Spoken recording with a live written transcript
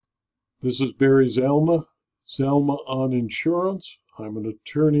This is Barry Zalma, Zalma on Insurance. I'm an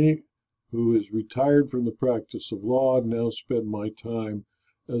attorney who is retired from the practice of law and now spend my time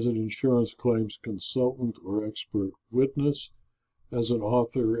as an insurance claims consultant or expert witness, as an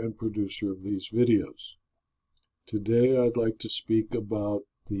author and producer of these videos. Today I'd like to speak about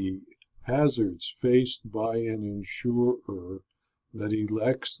the hazards faced by an insurer that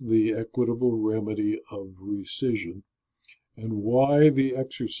elects the equitable remedy of rescission, and why the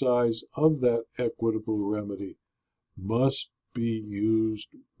exercise of that equitable remedy must be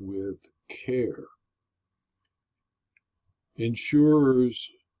used with care. Insurers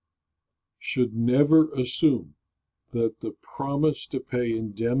should never assume that the promise to pay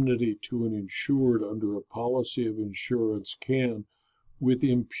indemnity to an insured under a policy of insurance can, with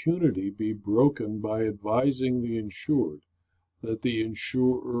impunity, be broken by advising the insured that the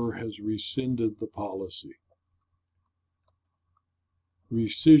insurer has rescinded the policy.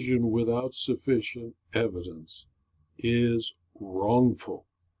 Rescission without sufficient evidence is wrongful.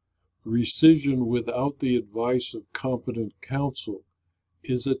 Rescission without the advice of competent counsel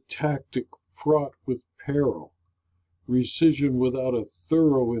is a tactic fraught with peril. Rescission without a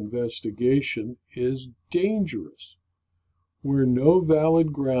thorough investigation is dangerous. Where no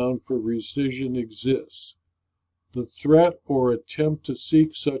valid ground for rescission exists, the threat or attempt to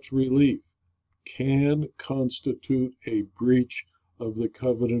seek such relief can constitute a breach of the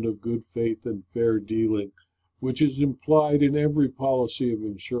covenant of good faith and fair dealing, which is implied in every policy of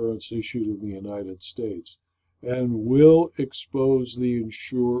insurance issued in the United States, and will expose the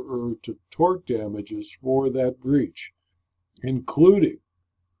insurer to tort damages for that breach, including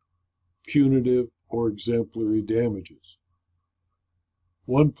punitive or exemplary damages.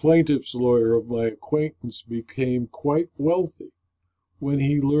 One plaintiff's lawyer of my acquaintance became quite wealthy when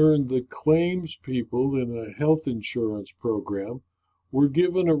he learned that claims people in a health insurance program were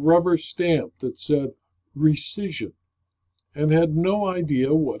given a rubber stamp that said rescission and had no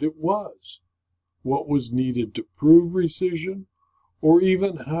idea what it was, what was needed to prove rescission, or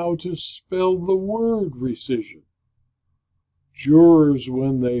even how to spell the word rescission. Jurors,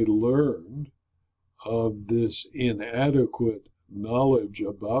 when they learned of this inadequate knowledge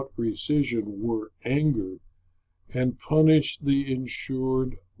about rescission, were angered and punished the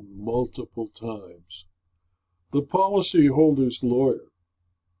insured multiple times. The policyholder's lawyer,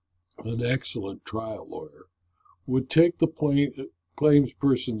 an excellent trial lawyer, would take the claims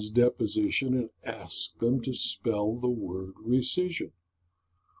person's deposition and ask them to spell the word rescission.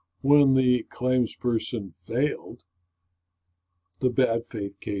 When the claims person failed, the bad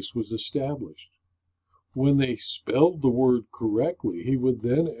faith case was established. When they spelled the word correctly, he would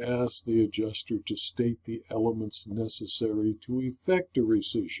then ask the adjuster to state the elements necessary to effect a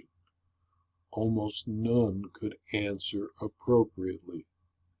rescission. Almost none could answer appropriately.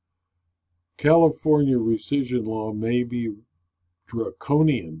 California rescission law may be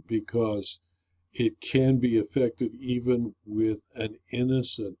draconian because it can be effected even with an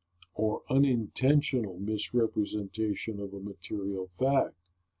innocent or unintentional misrepresentation of a material fact.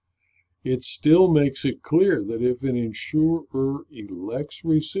 It still makes it clear that if an insurer elects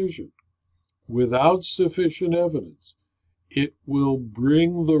rescission without sufficient evidence, it will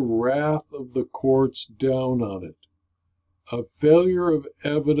bring the wrath of the courts down on it. A failure of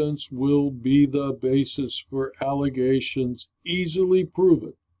evidence will be the basis for allegations easily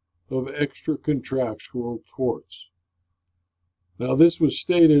proven of extracontractual torts. Now, this was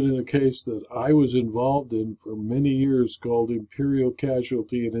stated in a case that I was involved in for many years called Imperial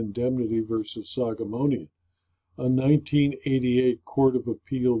Casualty and Indemnity versus Sagamonian, a 1988 Court of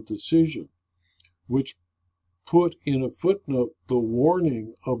Appeal decision, which put in a footnote the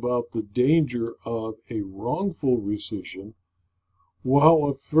warning about the danger of a wrongful rescission, while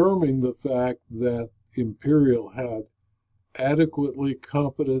affirming the fact that Imperial had adequately,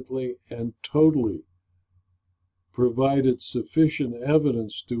 competently, and totally provided sufficient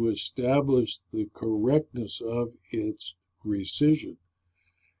evidence to establish the correctness of its rescission.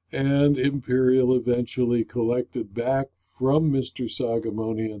 And Imperial eventually collected back from Mr.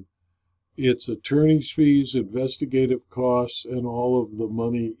 Sagamonian its attorney's fees, investigative costs, and all of the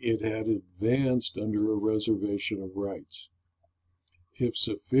money it had advanced under a reservation of rights. If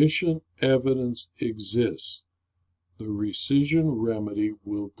sufficient evidence exists, the rescission remedy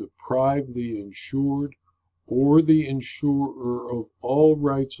will deprive the insured or the insurer of all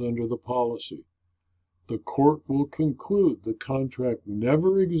rights under the policy. The court will conclude the contract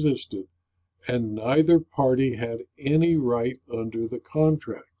never existed and neither party had any right under the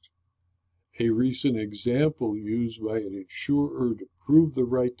contract. A recent example used by an insurer to prove the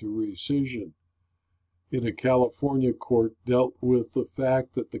right to rescission in a California court dealt with the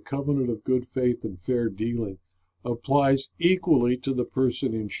fact that the covenant of good faith and fair dealing applies equally to the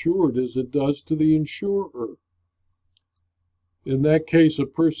person insured as it does to the insurer. In that case, a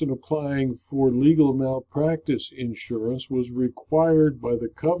person applying for legal malpractice insurance was required by the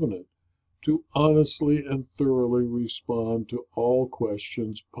covenant to honestly and thoroughly respond to all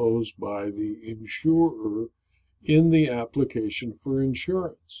questions posed by the insurer in the application for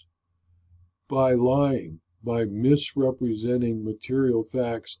insurance. By lying, by misrepresenting material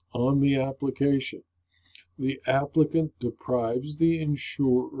facts on the application, the applicant deprives the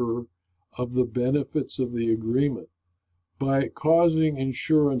insurer of the benefits of the agreement by causing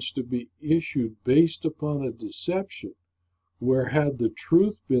insurance to be issued based upon a deception, where had the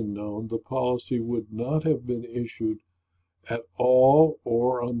truth been known, the policy would not have been issued at all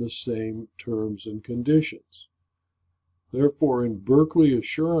or on the same terms and conditions. Therefore, in Berkeley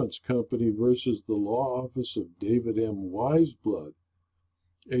Assurance Company versus the Law Office of David M. Weisblood,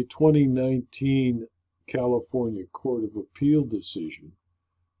 a 2019 California Court of Appeal decision,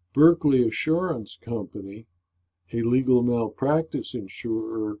 Berkeley Assurance Company, a legal malpractice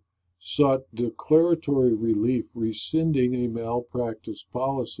insurer, sought declaratory relief rescinding a malpractice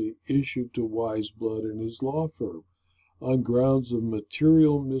policy issued to Weisblood and his law firm on grounds of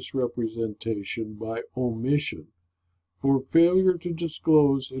material misrepresentation by omission for failure to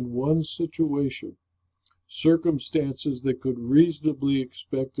disclose in one situation circumstances that could reasonably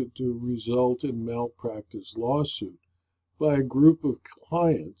expected to result in malpractice lawsuit by a group of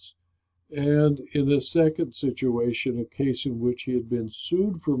clients, and in a second situation, a case in which he had been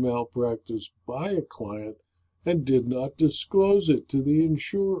sued for malpractice by a client and did not disclose it to the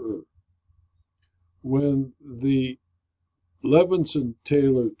insurer. When the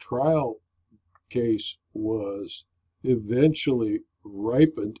Levinson-Taylor trial case was eventually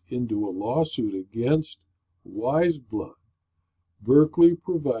ripened into a lawsuit against Weisblood, Berkeley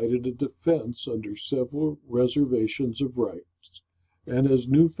provided a defense under several reservations of rights, and as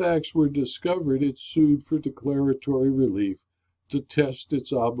new facts were discovered, it sued for declaratory relief to test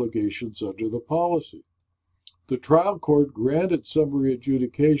its obligations under the policy. The trial court granted summary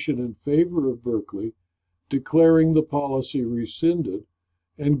adjudication in favor of Berkeley, declaring the policy rescinded,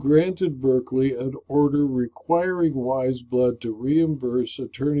 and granted Berkeley an order requiring Weisblood to reimburse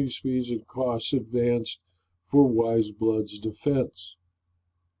attorney's fees and costs advanced for Weisblood's defense.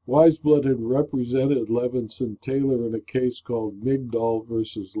 Weisblood had represented Levinson-Taylor in a case called Migdal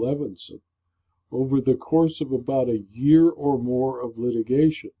versus Levinson over the course of about a year or more of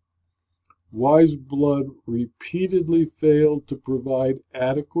litigation. Weisblood repeatedly failed to provide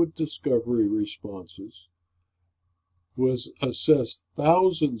adequate discovery responses, was assessed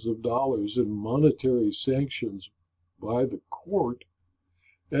thousands of dollars in monetary sanctions by the court,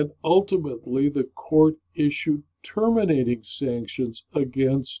 and ultimately the court issued terminating sanctions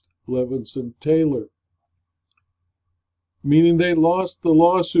against Levinson-Taylor, meaning they lost the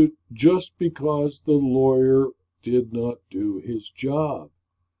lawsuit just because the lawyer did not do his job.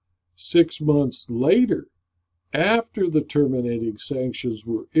 6 months later, after the terminating sanctions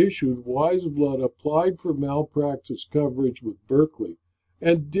were issued, Weisblood applied for malpractice coverage with Berkeley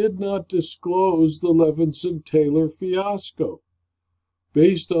and did not disclose the Levinson-Taylor fiasco.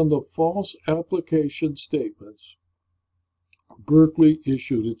 Based on the false application statements, Berkeley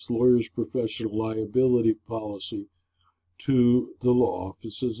issued its lawyer's professional liability policy to the law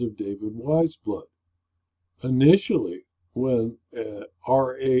offices of David Weisblood. Initially, when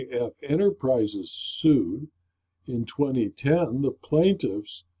RAF Enterprises sued in 2010, the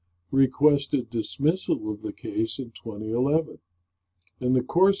plaintiffs requested dismissal of the case in 2011. In the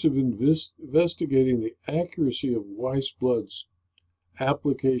course of investigating the accuracy of Weisblood's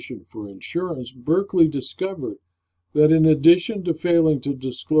application for insurance, Berkeley discovered that in addition to failing to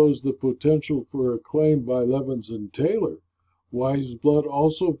disclose the potential for a claim by Levinson-Taylor, Weisblood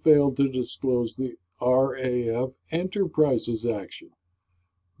also failed to disclose the RAF Enterprises action.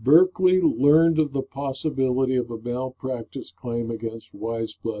 Berkeley learned of the possibility of a malpractice claim against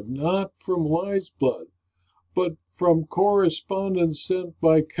Weisblood not from Weisblood, but from correspondence sent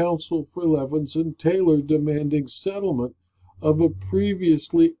by counsel for Levinson-Taylor demanding settlement of a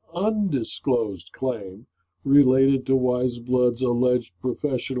previously undisclosed claim related to Weisblood's alleged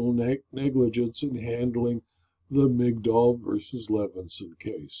professional negligence in handling the Migdal versus Levinson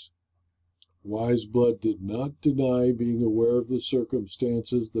case. Weisblood did not deny being aware of the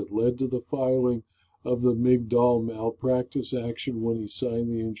circumstances that led to the filing of the Migdal malpractice action when he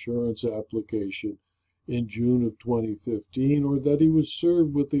signed the insurance application in June of 2015, or that he was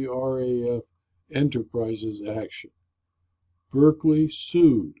served with the RAF Enterprises action. Berkeley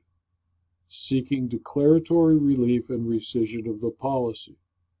sued, seeking declaratory relief and rescission of the policy.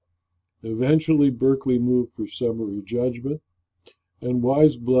 Eventually, Berkley moved for summary judgment, and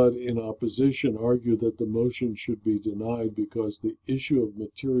Wiseblood, in opposition, argued that the motion should be denied because the issue of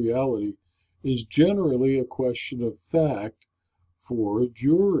materiality is generally a question of fact for a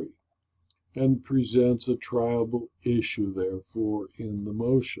jury and presents a triable issue, therefore, in the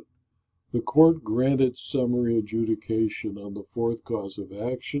motion. The court granted summary adjudication on the fourth cause of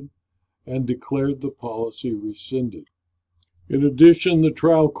action and declared the policy rescinded. In addition, the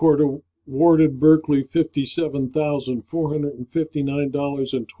trial court awarded Berkley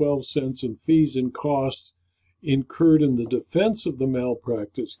 $57,459.12 in fees and costs incurred in the defense of the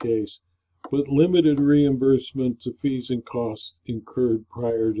malpractice case, but limited reimbursement to fees and costs incurred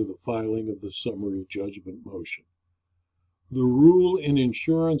prior to the filing of the summary judgment motion. The rule in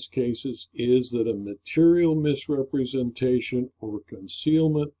insurance cases is that a material misrepresentation or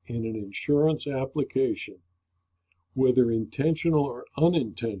concealment in an insurance application, whether intentional or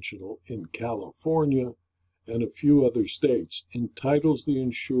unintentional, in California and a few other states, entitles the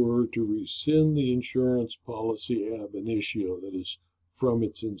insurer to rescind the insurance policy ab initio, that is, from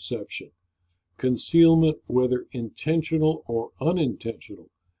its inception. Concealment, whether intentional or unintentional,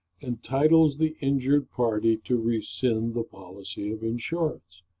 entitles the injured party to rescind the policy of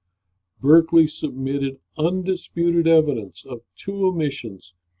insurance. Berkley submitted undisputed evidence of 2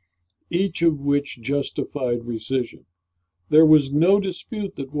 omissions, each of which justified rescission. There was no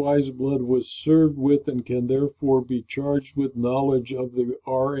dispute that Wiseblood was served with and can therefore be charged with knowledge of the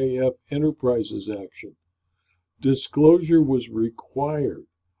RAF Enterprises action. Disclosure was required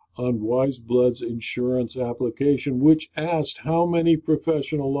on Wiseblood's insurance application, which asked how many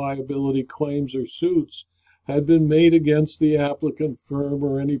professional liability claims or suits had been made against the applicant firm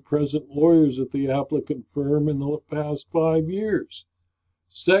or any present lawyers at the applicant firm in the past 5 years.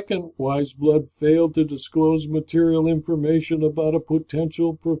 Second, Wiseblood failed to disclose material information about a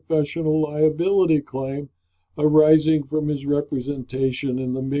potential professional liability claim arising from his representation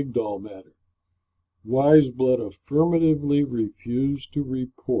in the Migdal matter. Wiseblood affirmatively refused to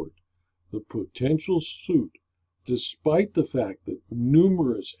report the potential suit, despite the fact that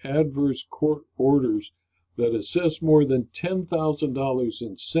numerous adverse court orders that assessed more than $10,000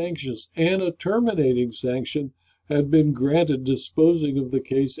 in sanctions and a terminating sanction had been granted, disposing of the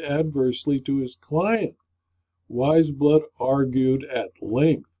case adversely to his client. Wiseblood argued at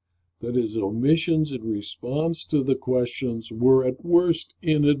length that his omissions in response to the questions were at worst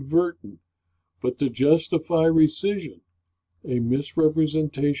inadvertent, but to justify rescission, a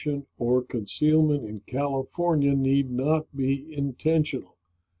misrepresentation or concealment in California need not be intentional.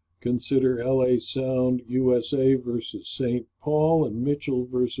 Consider L.A. Sound USA versus St. Paul and Mitchell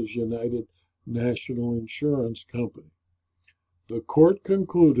versus United National Insurance Company. The court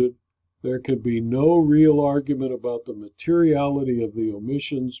concluded there could be no real argument about the materiality of the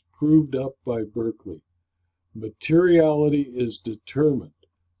omissions proved up by Berkley. Materiality is determined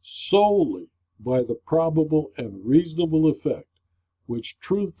solely by the probable and reasonable effect which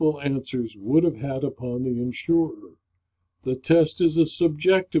truthful answers would have had upon the insurer. The test is a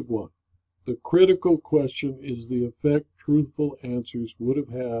subjective one. The critical question is the effect truthful answers would have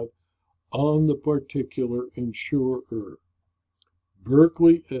had on the particular insurer.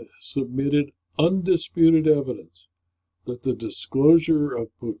 Berkley submitted undisputed evidence that the disclosure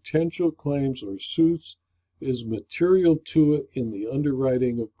of potential claims or suits is material to it in the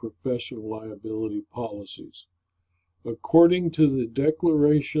underwriting of professional liability policies. According to the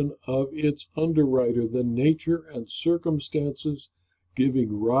declaration of its underwriter, the nature and circumstances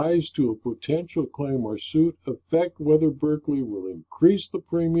giving rise to a potential claim or suit affect whether Berkley will increase the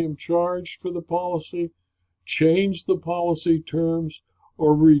premium charged for the policy, change the policy terms,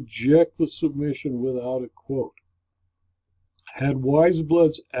 or reject the submission without a quote. Had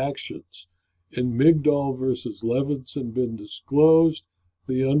Wiseblood's actions in Migdal versus Levinson been disclosed,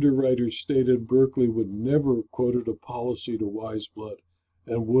 the underwriter stated Berkley would never have quoted a policy to Wiseblood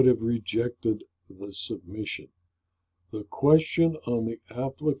and would have rejected the submission. The question on the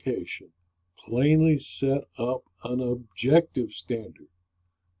application plainly set up an objective standard,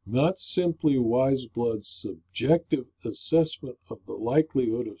 not simply Wiseblood's subjective assessment of the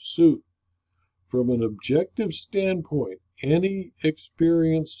likelihood of suit. From an objective standpoint, any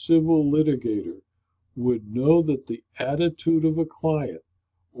experienced civil litigator would know that the attitude of a client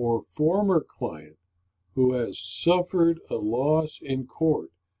or former client who has suffered a loss in court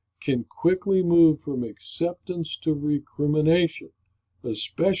can quickly move from acceptance to recrimination,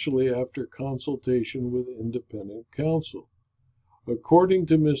 especially after consultation with independent counsel. According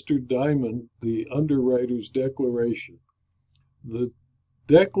to Mr. Diamond, the underwriter's declaration, the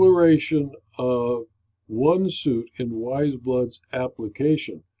declaration of one suit in Wiseblood's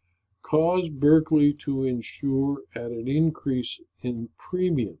application caused Berkley to insure at an increase in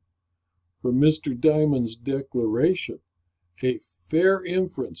premium. From Mr. Diamond's declaration, a fair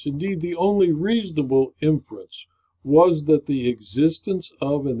inference, indeed the only reasonable inference, was that the existence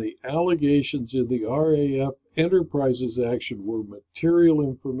of and the allegations in the RAF Enterprises action were material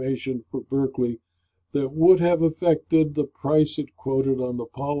information for Berkley that would have affected the price it quoted on the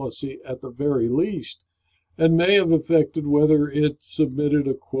policy at the very least, and may have affected whether it submitted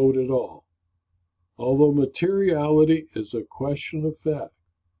a quote at all. Although materiality is a question of fact,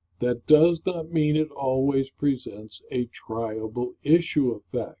 that does not mean it always presents a triable issue of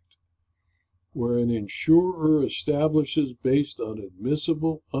fact, where an insurer establishes based on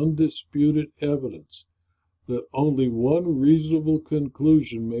admissible, undisputed evidence that only one reasonable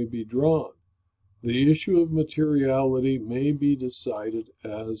conclusion may be drawn. The issue of materiality may be decided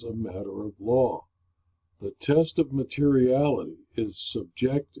as a matter of law. The test of materiality is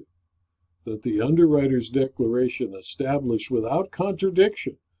subjective. That the underwriter's declaration established without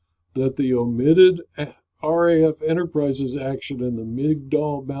contradiction that the omitted RAF Enterprises action and the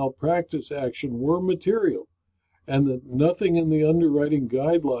Migdal malpractice action were material, and that nothing in the underwriting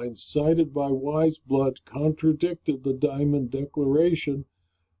guidelines cited by Wiseblood contradicted the Diamond declaration,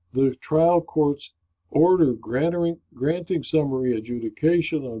 the trial court's order granting summary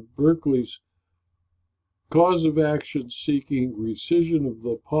adjudication on Berkley's cause of action seeking rescission of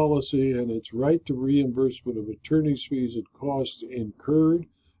the policy and its right to reimbursement of attorney's fees and costs incurred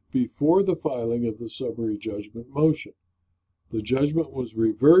before the filing of the summary judgment motion. The judgment was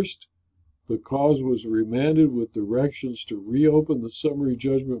reversed. The cause was remanded with directions to reopen the summary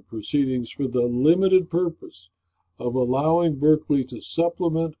judgment proceedings for the limited purpose of allowing Berkley to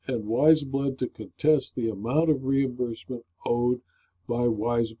supplement and Wiseblood to contest the amount of reimbursement owed by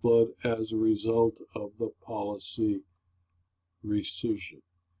Wiseblood as a result of the policy rescission.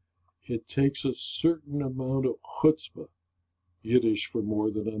 It takes a certain amount of chutzpah, Yiddish for more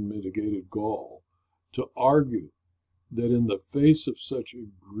than unmitigated gall, to argue that in the face of such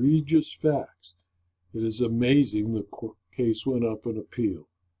egregious facts, it is amazing the case went up in appeal.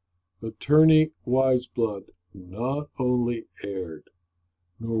 Attorney Wiseblood not only erred,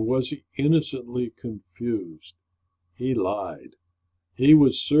 nor was he innocently confused. He lied. He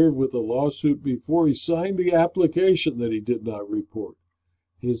was served with a lawsuit before he signed the application that he did not report.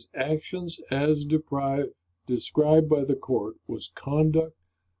 His actions, as described by the court, was conduct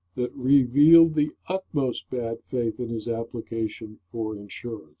that revealed the utmost bad faith in his application for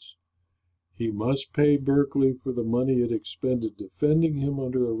insurance. He must pay Berkley for the money it expended defending him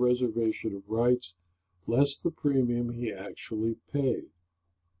under a reservation of rights, less the premium he actually paid.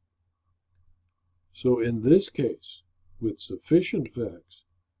 So in this case, with sufficient facts,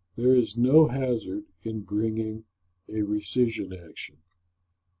 there is no hazard in bringing a rescission action.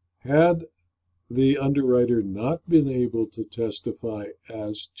 Had the underwriter not been able to testify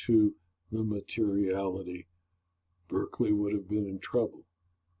as to the materiality, Berkley would have been in trouble.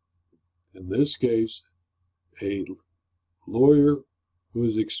 In this case, a lawyer who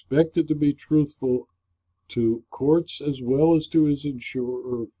is expected to be truthful to courts as well as to his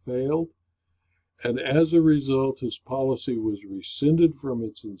insurer failed, and as a result his policy was rescinded from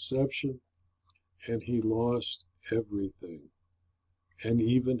its inception, and he lost everything, and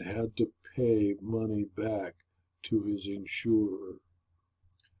even had to pay money back to his insurer.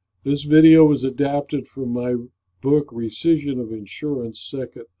 This video was adapted from my book Rescission of Insurance,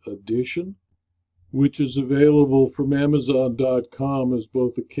 2nd edition, which is available from Amazon.com as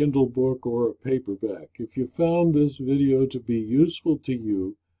both a Kindle book or a paperback. If you found this video to be useful to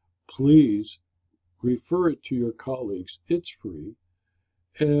you, please refer it to your colleagues. It's free.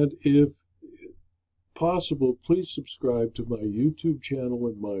 And if possible, please subscribe to my YouTube channel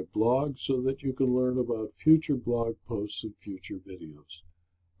and my blog so that you can learn about future blog posts and future videos.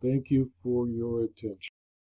 Thank you for your attention.